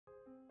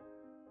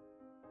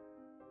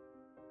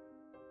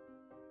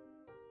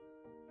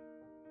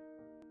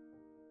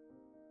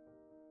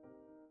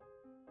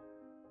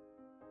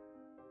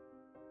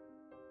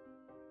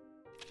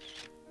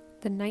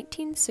The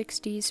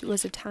 1960s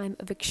was a time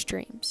of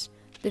extremes.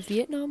 The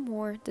Vietnam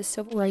War, the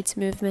Civil Rights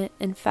Movement,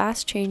 and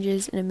fast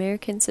changes in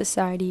American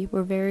society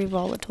were very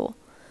volatile.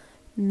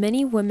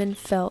 Many women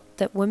felt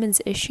that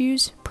women's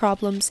issues,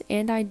 problems,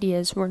 and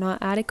ideas were not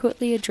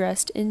adequately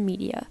addressed in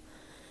media.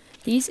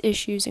 These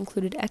issues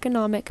included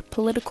economic,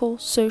 political,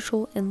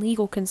 social, and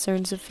legal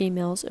concerns of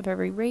females of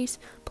every race,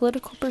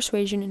 political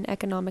persuasion, and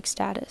economic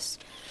status.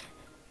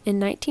 In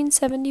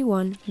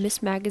 1971,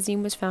 Miss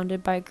Magazine was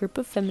founded by a group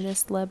of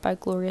feminists led by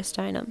Gloria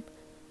Steinem.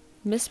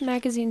 Miss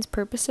Magazine's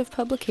purpose of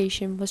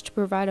publication was to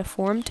provide a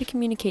forum to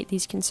communicate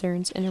these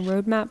concerns and a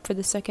roadmap for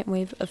the second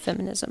wave of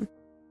feminism.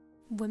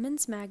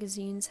 Women's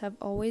magazines have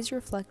always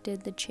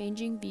reflected the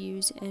changing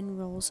views and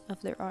roles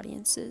of their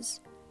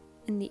audiences.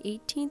 In the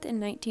 18th and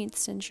 19th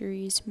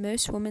centuries,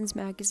 most women's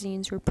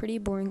magazines were pretty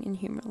boring and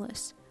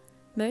humorless.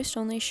 Most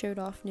only showed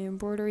off new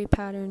embroidery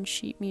patterns,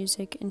 sheet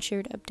music, and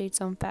shared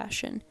updates on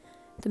fashion.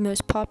 The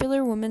most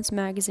popular women's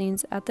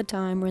magazines at the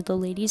time were the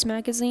Ladies'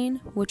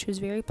 Magazine, which was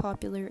very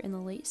popular in the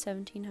late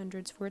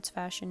 1700s for its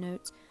fashion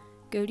notes,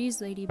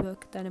 Godey's Lady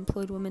Book that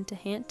employed women to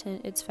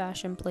hand-tint its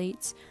fashion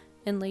plates,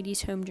 and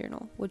Ladies' Home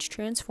Journal, which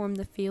transformed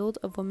the field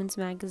of women's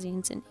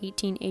magazines in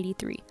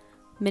 1883.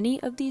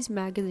 Many of these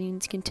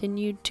magazines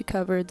continued to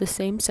cover the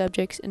same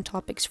subjects and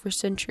topics for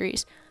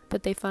centuries,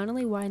 but they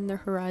finally widened their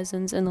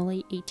horizons in the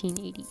late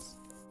 1880s.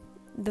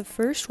 The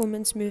first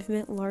women's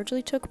movement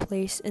largely took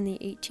place in the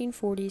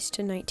 1840s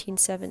to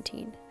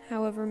 1917.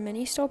 However,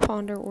 many still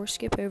ponder or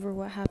skip over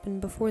what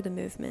happened before the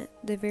movement.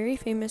 The very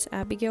famous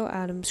Abigail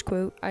Adams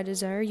quote, "I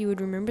desire you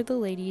would remember the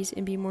ladies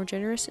and be more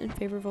generous and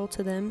favorable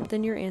to them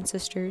than your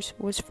ancestors,"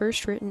 was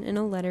first written in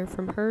a letter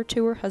from her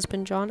to her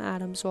husband John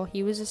Adams while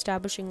he was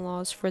establishing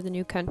laws for the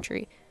new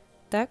country.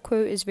 That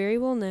quote is very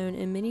well known,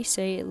 and many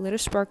say it lit a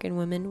spark in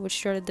women, which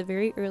started the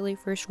very early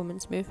first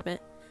women's movement.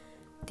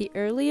 The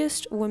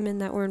earliest women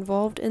that were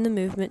involved in the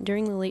movement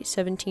during the late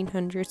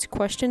 1700s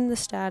questioned the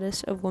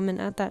status of women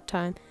at that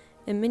time,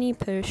 and many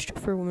pushed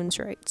for women's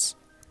rights.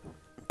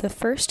 The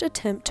first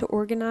attempt to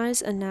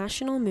organize a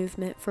national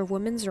movement for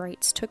women's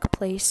rights took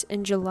place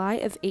in July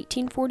of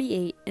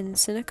 1848 in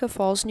Seneca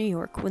Falls, New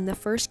York, when the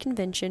first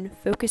convention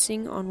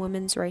focusing on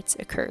women's rights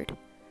occurred.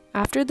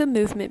 After the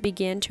movement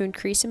began to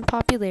increase in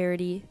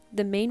popularity,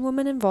 the main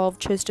women involved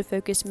chose to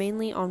focus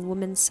mainly on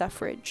women's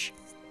suffrage.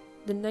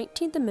 The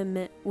 19th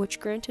Amendment,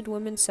 which granted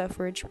women's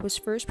suffrage, was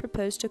first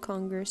proposed to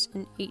Congress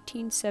in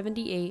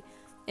 1878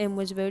 and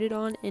was voted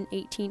on in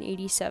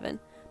 1887,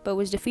 but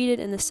was defeated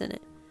in the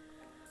Senate.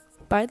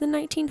 By the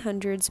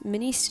 1900s,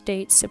 many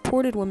states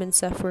supported women's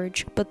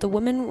suffrage, but the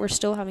women were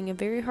still having a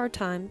very hard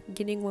time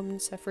getting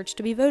women's suffrage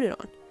to be voted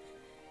on.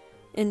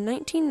 In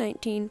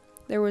 1919,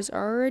 there was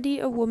already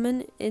a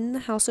woman in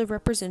the House of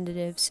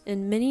Representatives,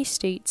 and many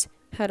states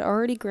had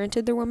already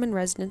granted their women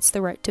residents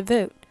the right to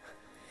vote.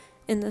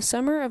 In the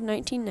summer of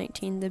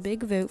 1919, the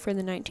big vote for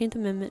the 19th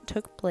Amendment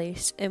took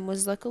place and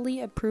was luckily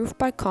approved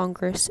by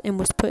Congress and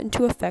was put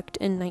into effect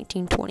in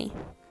 1920.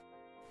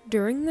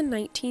 During the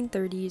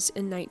 1930s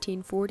and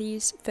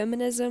 1940s,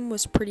 feminism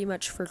was pretty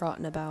much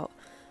forgotten about.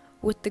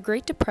 With the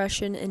Great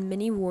Depression and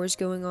many wars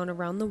going on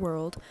around the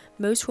world,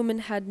 most women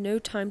had no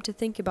time to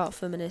think about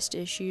feminist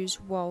issues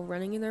while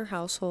running their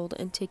household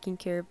and taking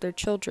care of their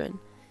children.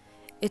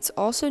 It's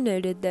also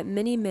noted that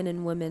many men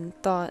and women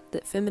thought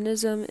that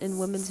feminism and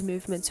women's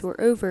movements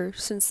were over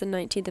since the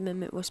 19th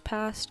Amendment was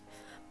passed,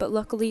 but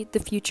luckily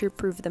the future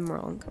proved them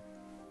wrong.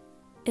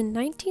 In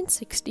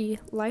 1960,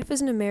 life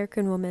as an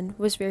American woman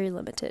was very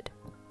limited.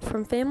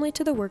 From family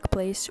to the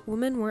workplace,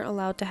 women weren't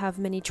allowed to have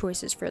many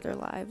choices for their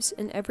lives,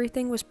 and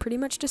everything was pretty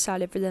much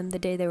decided for them the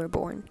day they were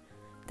born.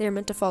 They are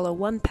meant to follow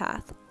one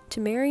path: to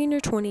marry in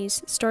your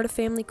 20s, start a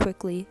family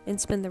quickly,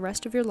 and spend the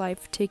rest of your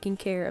life taking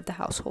care of the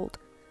household.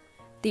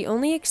 The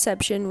only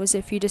exception was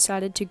if you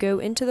decided to go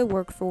into the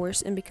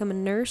workforce and become a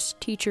nurse,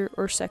 teacher,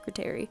 or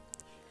secretary.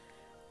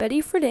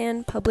 Betty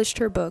Friedan published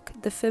her book,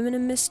 The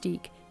Feminine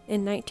Mystique,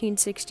 in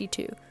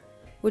 1962,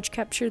 which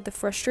captured the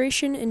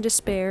frustration and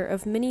despair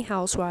of many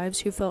housewives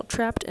who felt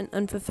trapped and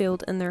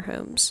unfulfilled in their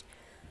homes.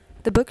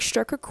 The book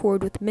struck a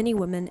chord with many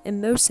women, and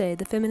most say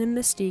The Feminine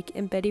Mystique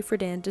and Betty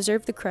Friedan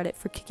deserve the credit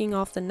for kicking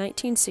off the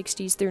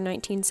 1960s through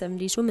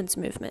 1970s women's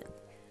movement.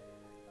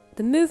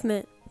 The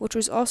movement, which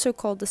was also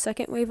called the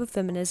second wave of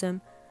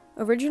feminism,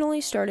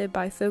 originally started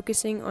by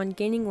focusing on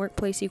gaining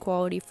workplace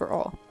equality for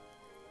all.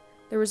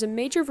 There was a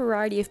major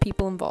variety of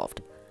people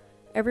involved.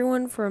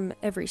 Everyone from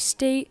every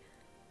state,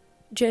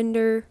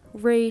 gender,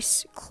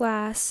 race,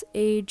 class,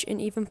 age,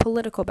 and even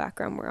political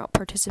background were out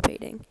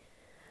participating.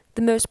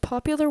 The most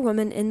popular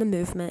women in the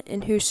movement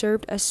and who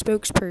served as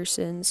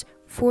spokespersons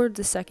for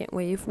the second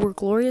wave were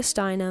Gloria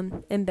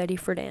Steinem and Betty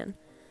Friedan.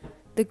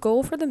 The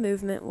goal for the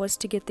movement was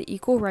to get the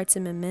Equal Rights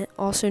Amendment,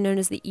 also known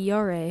as the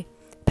ERA,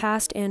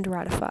 passed and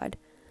ratified.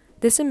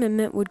 This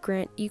amendment would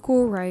grant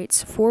equal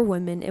rights for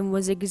women and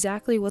was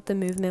exactly what the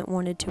movement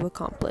wanted to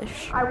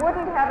accomplish. I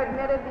wouldn't have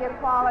admitted the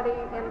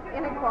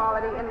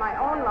inequality in my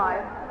own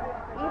life,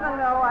 even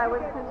though I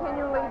was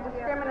continually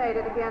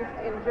discriminated against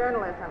in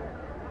journalism.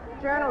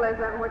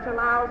 Journalism, which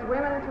allows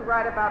women to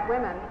write about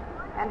women,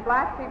 and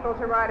black people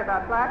to write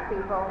about black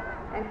people,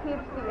 and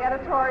keeps the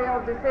editorial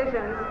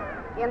decisions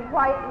in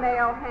white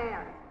male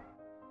hands.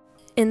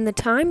 In the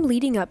time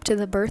leading up to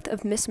the birth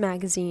of Miss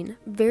Magazine,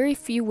 very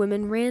few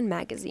women ran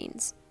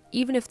magazines.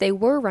 Even if they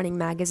were running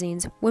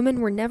magazines, women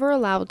were never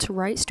allowed to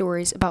write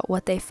stories about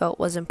what they felt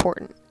was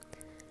important.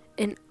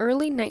 In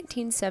early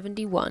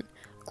 1971,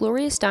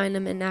 Gloria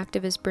Steinem and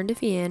activist Brenda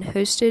Vian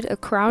hosted a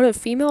crowd of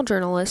female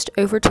journalists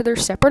over to their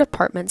separate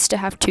apartments to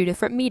have two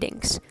different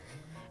meetings.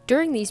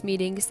 During these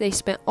meetings, they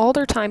spent all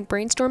their time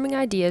brainstorming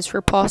ideas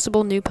for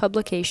possible new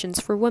publications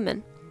for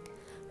women.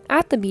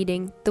 At the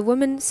meeting, the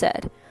women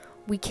said,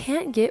 "We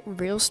can't get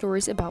real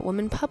stories about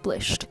women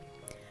published."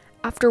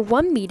 After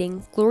one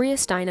meeting, Gloria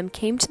Steinem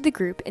came to the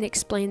group and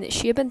explained that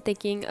she had been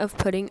thinking of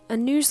putting a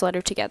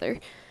newsletter together.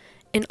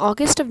 In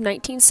August of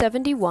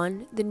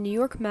 1971, the New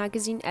York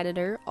Magazine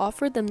editor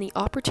offered them the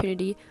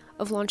opportunity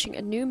of launching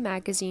a new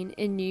magazine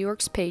in New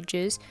York's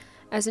pages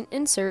as an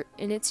insert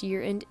in its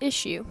year-end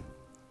issue.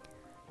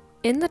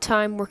 In the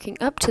time working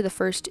up to the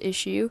first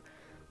issue,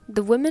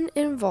 the women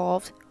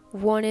involved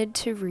wanted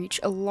to reach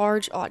a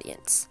large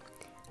audience.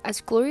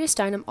 As Gloria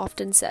Steinem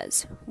often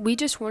says, "We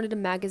just wanted a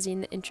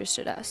magazine that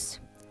interested us."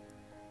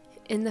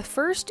 In the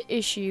first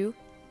issue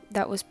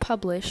that was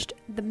published,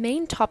 the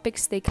main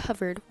topics they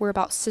covered were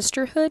about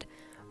sisterhood,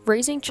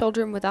 raising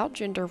children without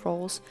gender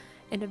roles,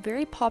 and a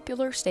very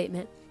popular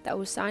statement that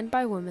was signed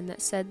by women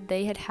that said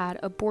they had had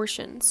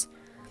abortions.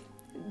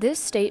 This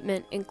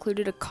statement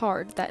included a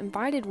card that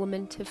invited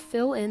women to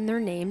fill in their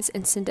names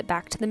and send it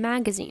back to the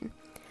magazine.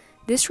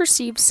 This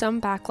received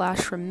some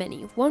backlash from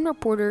many, one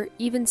reporter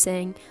even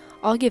saying,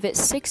 "I'll give it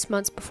 6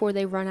 months before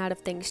they run out of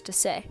things to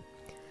say."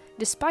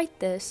 Despite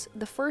this,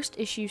 the first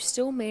issue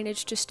still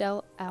managed to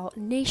sell out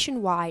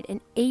nationwide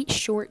in 8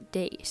 short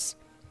days.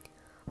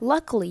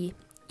 Luckily,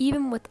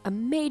 even with a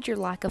major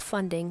lack of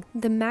funding,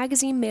 the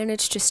magazine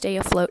managed to stay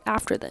afloat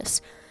after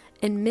this,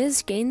 and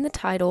Ms. gained the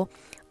title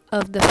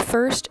of the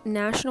first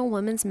national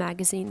women's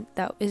magazine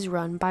that is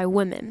run by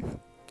women.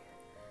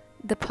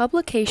 The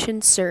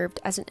publication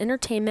served as an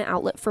entertainment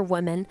outlet for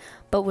women,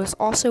 but was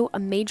also a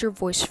major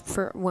voice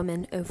for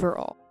women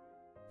overall.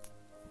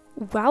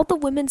 While the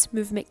women's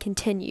movement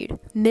continued,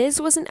 Ms.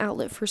 was an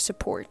outlet for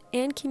support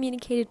and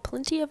communicated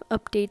plenty of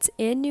updates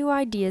and new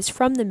ideas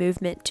from the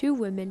movement to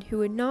women who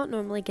would not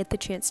normally get the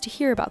chance to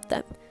hear about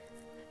them.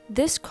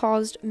 This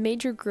caused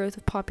major growth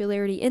of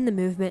popularity in the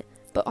movement,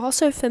 but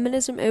also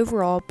feminism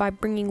overall by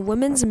bringing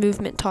women's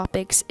movement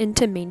topics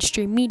into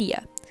mainstream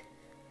media.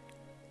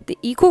 The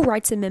Equal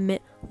Rights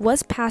Amendment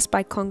was passed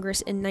by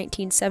Congress in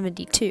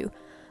 1972,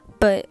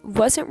 but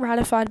wasn't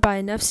ratified by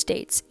enough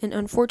states and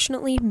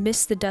unfortunately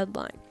missed the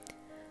deadline.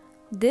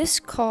 This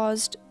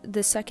caused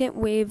the second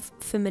wave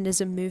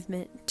feminism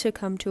movement to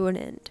come to an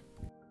end.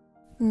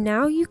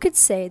 Now you could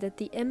say that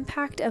the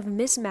impact of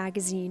Ms.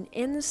 Magazine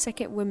and the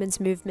second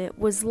women's movement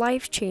was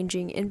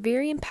life-changing and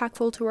very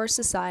impactful to our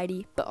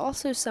society, but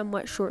also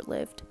somewhat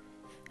short-lived.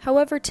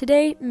 However,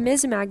 today,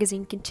 Ms.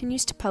 Magazine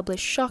continues to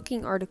publish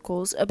shocking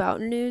articles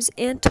about news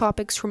and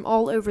topics from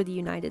all over the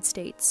United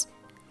States.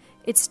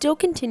 It still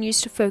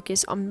continues to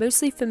focus on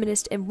mostly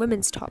feminist and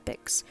women's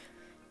topics.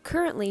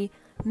 Currently,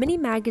 many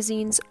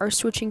magazines are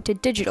switching to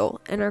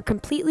digital and are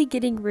completely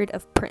getting rid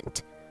of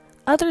print.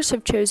 Others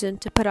have chosen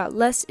to put out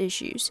less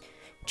issues,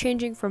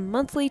 changing from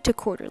monthly to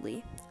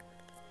quarterly.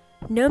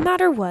 No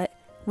matter what,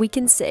 we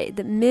can say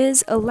that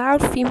Ms.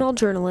 allowed female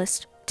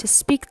journalists to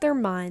speak their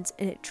minds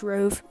and it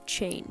drove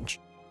change.